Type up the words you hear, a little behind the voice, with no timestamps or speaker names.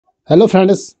Hello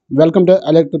friends, welcome to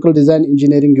Electrical Design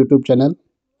Engineering YouTube channel.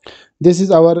 This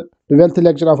is our 12th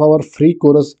lecture of our free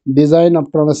course Design of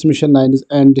Transmission Lines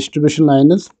and Distribution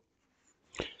Lines.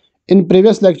 In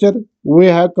previous lecture, we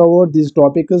have covered these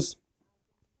topics.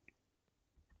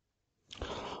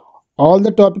 All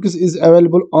the topics is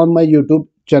available on my YouTube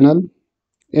channel.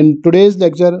 In today's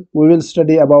lecture, we will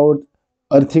study about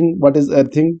earthing, what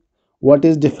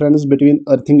is difference between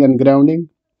earthing and grounding,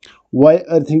 why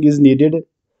earthing is needed,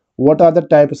 what are the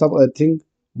types of earthing,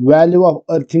 value of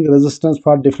earthing resistance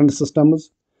for different systems,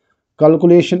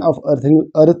 calculation of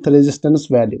earth resistance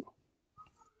value.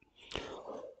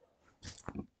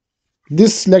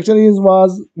 This lecture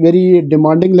was very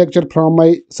demanding lecture from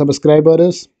my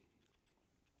subscribers.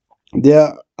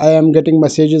 There I am getting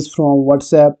messages from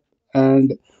WhatsApp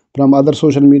and from other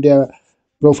social media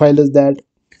profiles that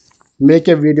make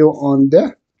a video on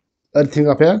the earthing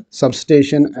of a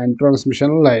substation and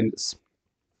transmission lines.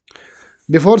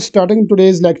 Before starting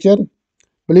today's lecture,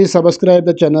 please subscribe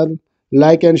the channel,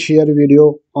 like and share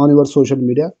video on your social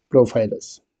media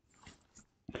profiles.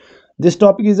 This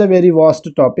topic is a very vast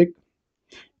topic.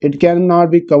 It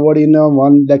cannot be covered in a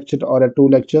one lecture or a two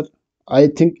lecture. I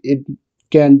think it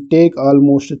can take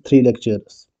almost three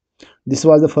lectures. This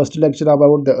was the first lecture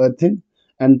about the earthing,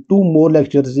 and two more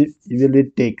lectures it will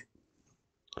take.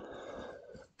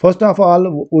 First of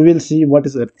all, we will see what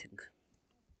is earthing.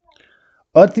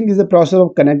 Earthing is the process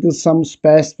of connecting some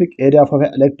specific area of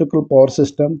an electrical power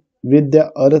system with the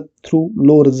earth through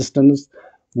low resistance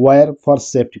wire for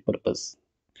safety purpose.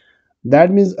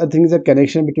 That means earthing is a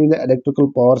connection between the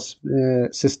electrical power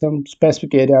system,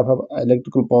 specific area of an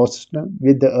electrical power system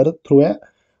with the earth through a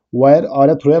wire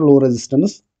or through a low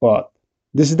resistance path.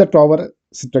 This is the tower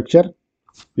structure.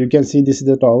 You can see this is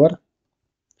the tower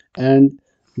and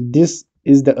this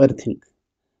is the earthing.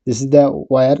 This is the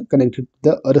wire connected to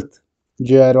the earth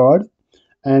GI rod,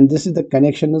 and this is the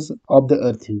connections of the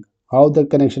earthing. How the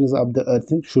connections of the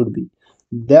earthing should be.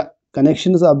 The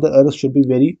connections of the earth should be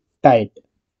very tight.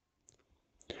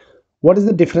 What is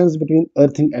the difference between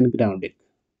earthing and grounding?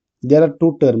 There are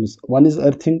two terms. One is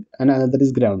earthing and another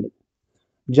is grounding.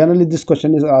 Generally, this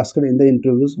question is asked in the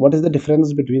interviews. What is the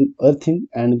difference between earthing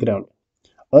and grounding?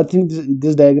 Earthing,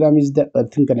 this diagram is the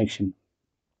earthing connection.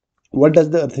 What does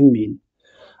the earthing mean?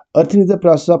 Earthing is the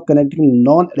process of connecting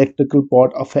non-electrical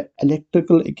part of an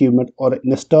electrical equipment or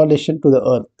installation to the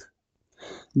earth.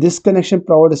 This connection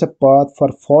provides a path for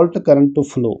fault current to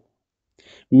flow,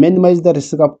 minimize the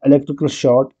risk of electrical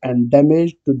short and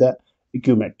damage to the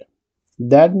equipment.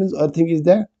 That means earthing is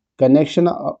the connection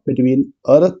between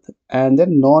earth and the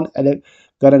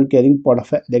non-current carrying part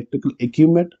of an electrical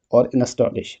equipment or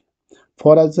installation.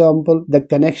 For example, the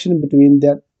connection between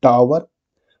the tower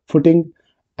footing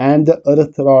and the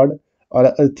earth rod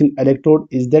or earthing electrode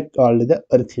is called the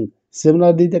earthing.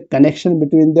 Similarly, the connection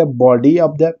between the body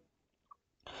of the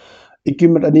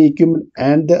equipment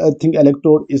and the earthing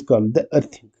electrode is called the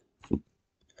earthing.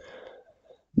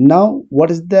 Now,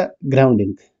 what is the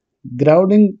grounding?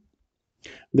 Grounding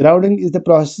Grounding is the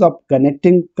process of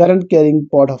connecting current carrying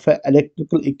part of an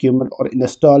electrical equipment or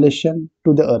installation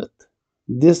to the earth.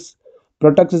 This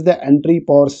protects the entry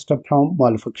power system from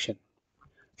malfunction.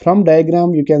 From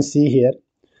diagram you can see here,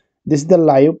 this is the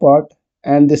live part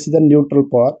and this is the neutral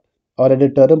path or a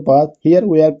return path. Here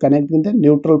we are connecting the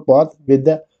neutral path with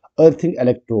the earthing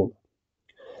electrode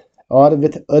or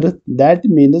with earth. That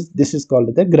means this is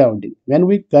called the grounding. When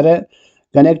we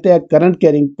connect a current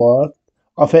carrying part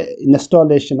of an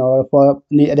installation or for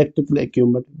any electrical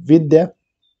equipment with the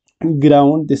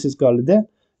ground, this is called the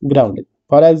grounding.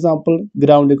 For example,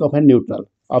 grounding of a neutral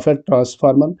of a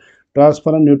transformer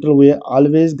neutral, we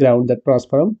always ground the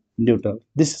transformer neutral.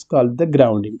 This is called the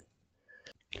grounding.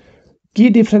 Key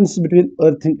differences between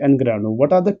earthing and grounding.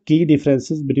 What are the key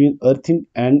differences between earthing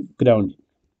and grounding?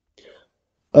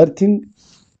 Earthing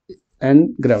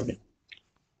and grounding.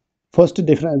 First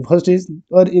is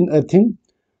in earthing,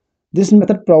 this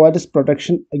method provides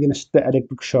protection against the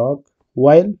electric shock,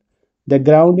 while the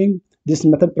grounding, this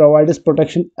method provides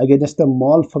protection against the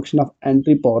malfunction of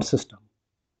entry power system.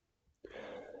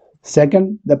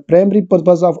 Second, the primary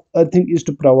purpose of earthing is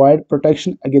to provide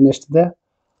protection against the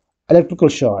electrical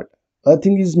short.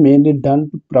 Earthing is mainly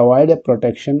done to provide a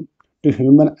protection to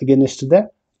human against the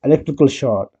electrical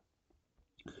short,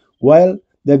 while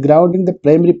the grounding, the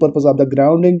primary purpose of the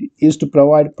grounding is to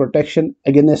provide protection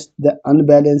against the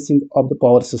unbalancing of the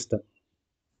power system.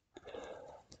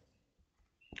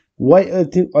 Why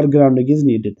earthing or grounding is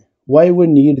needed? Why we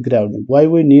need grounding? Why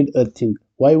we need earthing?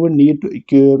 Why we need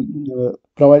to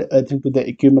provide earthing to the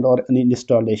equipment or any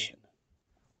installation?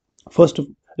 First,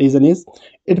 Reason is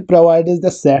it provides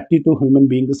the safety to human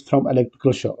beings from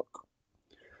electrical shock.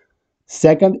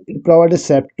 Second, it provides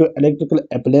safety to electrical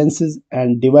appliances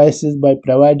and devices by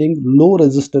providing low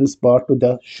resistance path to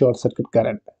the short circuit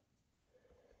current.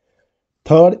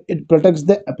 Third, it protects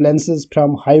the appliances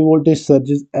from high voltage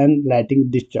surges and lighting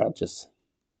discharges.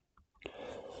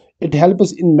 It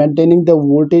helps in maintaining the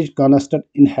voltage constant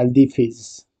in healthy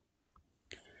phases.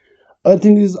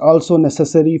 Earthing is also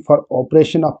necessary for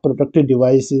operation of protective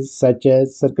devices such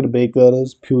as circuit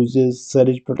breakers, fuses,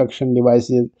 surge protection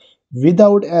devices.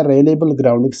 Without a reliable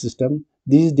grounding system,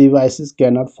 these devices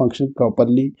cannot function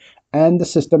properly and the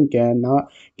system can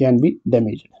be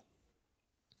damaged.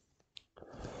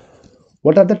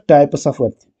 What are the types of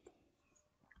earthing?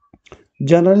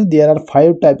 Generally, there are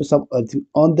five types of earthing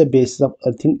on the basis of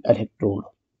earthing electrode.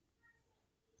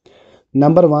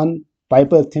 Number one,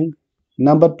 pipe earthing.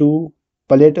 Number two,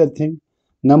 plate earthing.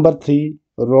 Number three,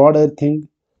 rod earthing.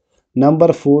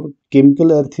 Number four,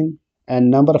 chemical earthing. And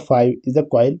number five is the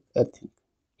coil earthing.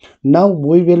 Now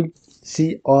we will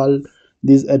see all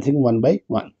these earthing one by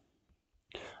one.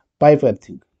 Pipe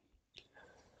earthing.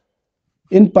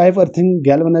 In pipe earthing,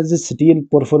 galvanized steel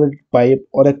perforated pipe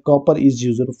or a copper is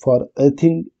used for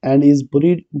earthing and is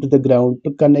buried into the ground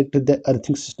to connect the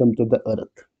earthing system to the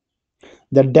earth.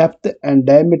 The depth and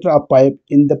diameter of pipe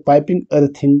in the piping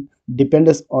earthing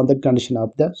depends on the condition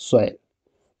of the soil.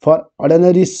 For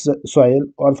ordinary soil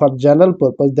or for general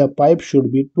purpose, the pipe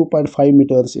should be 2.5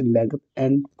 meters in length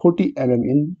and 40 mm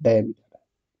in diameter.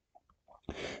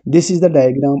 This is the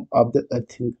diagram of the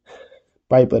earthing,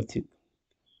 pipe earthing.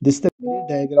 This is the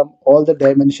diagram, all the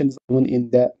dimensions given in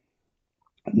the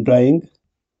drawing.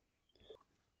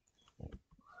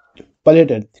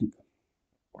 Plate earthing.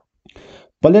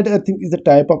 Plate earthing is a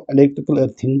type of electrical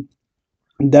earthing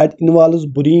that involves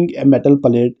burying a metal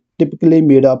plate, typically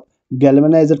made of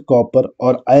galvanized copper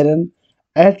or iron,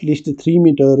 at least 3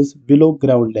 meters below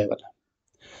ground level.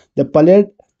 The plate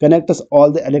connects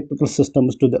all the electrical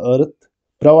systems to the earth,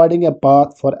 providing a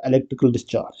path for electrical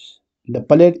discharge. The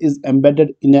plate is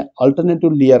embedded in an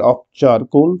alternative layer of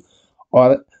charcoal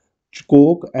or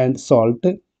coke and salt.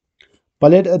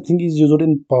 Plate earthing is used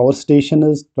in power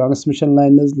stations, transmission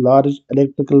lines, large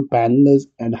electrical panels,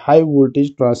 and high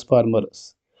voltage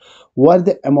transformers, where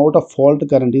the amount of fault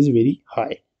current is very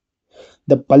high.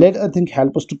 The plate earthing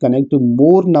helps to connect to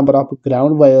more number of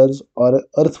ground wires or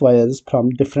earth wires from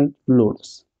different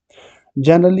loads.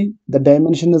 Generally, the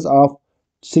dimensions of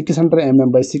 600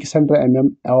 mm by 600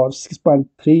 mm or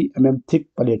 6.3 mm thick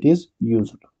plate is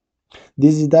used.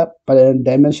 This is the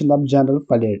dimension of general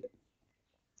plate.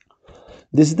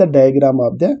 This is the diagram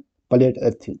of the plate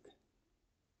earthing.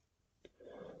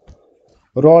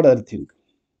 Rod earthing.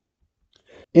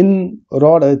 In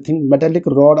rod earthing, metallic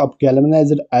rod of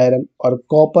galvanized iron or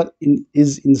copper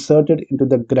is inserted into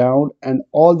the ground and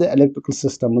all the electrical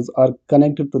systems are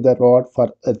connected to the rod for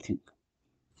earthing.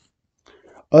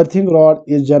 Earthing rod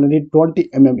is generally 20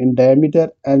 mm in diameter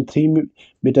and 3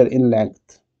 meter in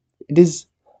length. It is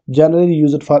generally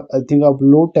used for earthing of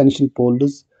low tension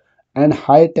poles and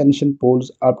high tension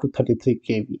poles up to 33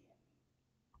 kV.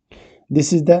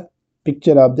 This is the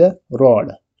picture of the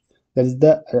rod. That is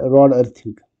the rod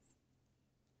earthing.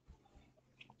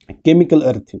 Chemical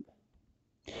earthing.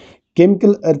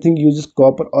 Chemical earthing uses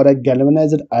copper or a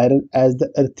galvanized iron as the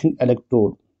earthing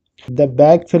electrode. The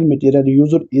backfill material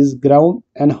used is ground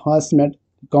enhancement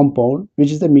compound,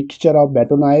 which is a mixture of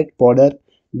bentonite powder,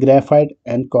 graphite,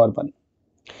 and carbon.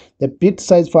 The pit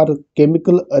size for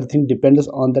chemical earthing depends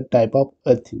on the type of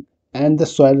earthing and the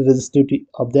soil resistivity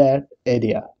of that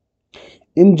area.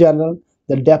 In general,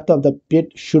 the depth of the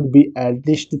pit should be at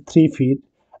least 3 feet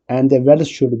and the well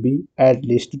should be at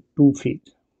least 2 feet.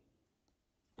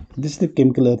 This is the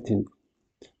chemical earthing.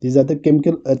 These are the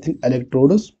chemical earthing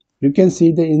electrodes. You can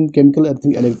see the in chemical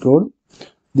earthing electrode,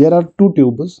 there are two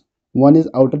tubes. One is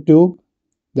outer tube,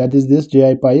 that is this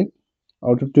JI pipe,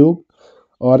 outer tube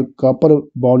or copper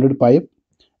bonded pipe,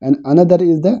 and another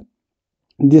is the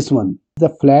this one, the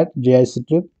flat JI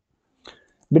strip.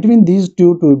 Between these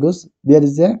two tubes, there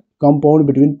is a compound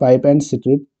between pipe and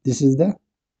strip. This is the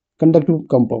conductive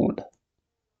compound.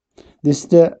 This is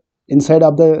the inside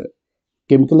of the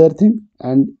chemical earthing,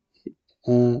 and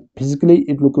physically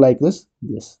it look like this.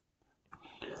 Yes.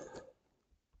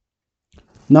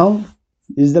 Now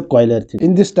is the coil earthing.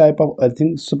 In this type of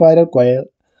earthing, spiral coil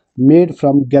made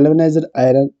from galvanized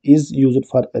iron is used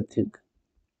for earthing.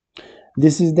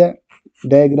 This is the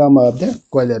diagram of the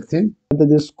coil earthing.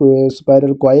 This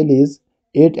spiral coil is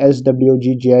 8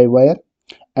 SWG wire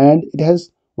and it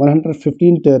has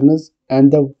 115 turns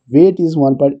and the weight is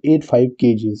 1.85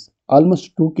 kgs.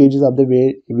 almost 2 kgs of the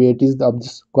weight is of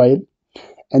this coil,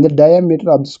 and the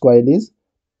diameter of this coil is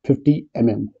 50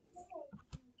 mm.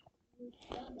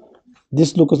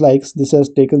 This looks like this has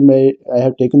taken my I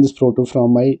have taken this photo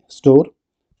from my store.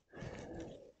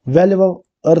 Value of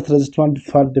earth resistance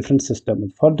for different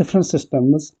systems. For different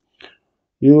systems,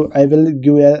 I will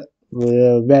give a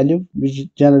value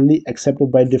which generally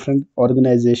accepted by different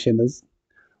organizations.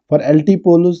 For LT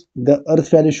poles, the earth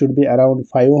value should be around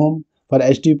 5 ohm. For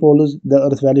HT poles, the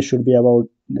earth value should be about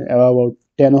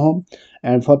 10 ohm.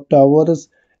 And for towers,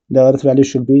 the earth value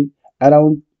should be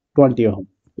around 20 ohm.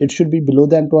 It should be below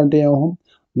than 20 ohm,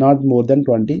 not more than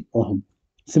 20 ohm.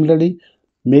 Similarly,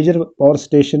 major power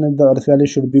station, the earth value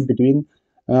should be between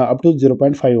up to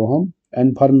 0.5 ohm.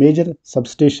 And for major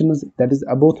substations, that is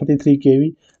above 33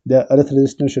 kV, the earth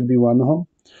resistance should be 1 ohm,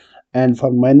 and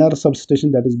for minor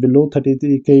substation, that is below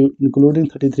 33 kV, including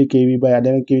 33 kV by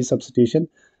 11 kV substation,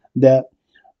 the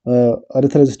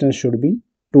earth resistance should be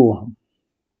 2 ohm.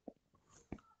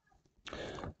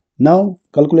 Now,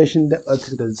 calculation the earth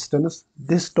resistance.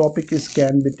 This topic is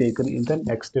can be taken in the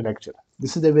next lecture.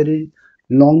 This is a very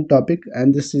long topic,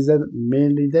 and this is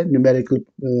mainly the numerical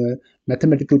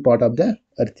mathematical part of the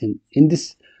earthing. In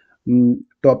this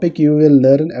topic, you will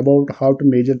learn about how to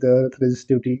measure the earth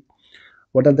resistivity,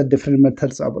 what are the different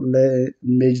methods of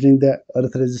measuring the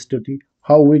earth resistivity,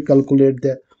 how we calculate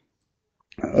the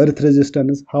earth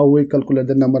resistance, how we calculate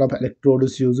the number of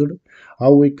electrodes used,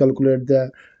 how we calculate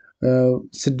the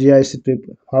GI strip,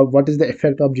 what is the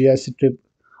effect of GI strip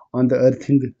on the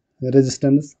earthing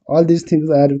resistance. All these things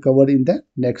are covered in the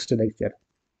next lecture.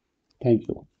 Thank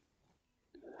you.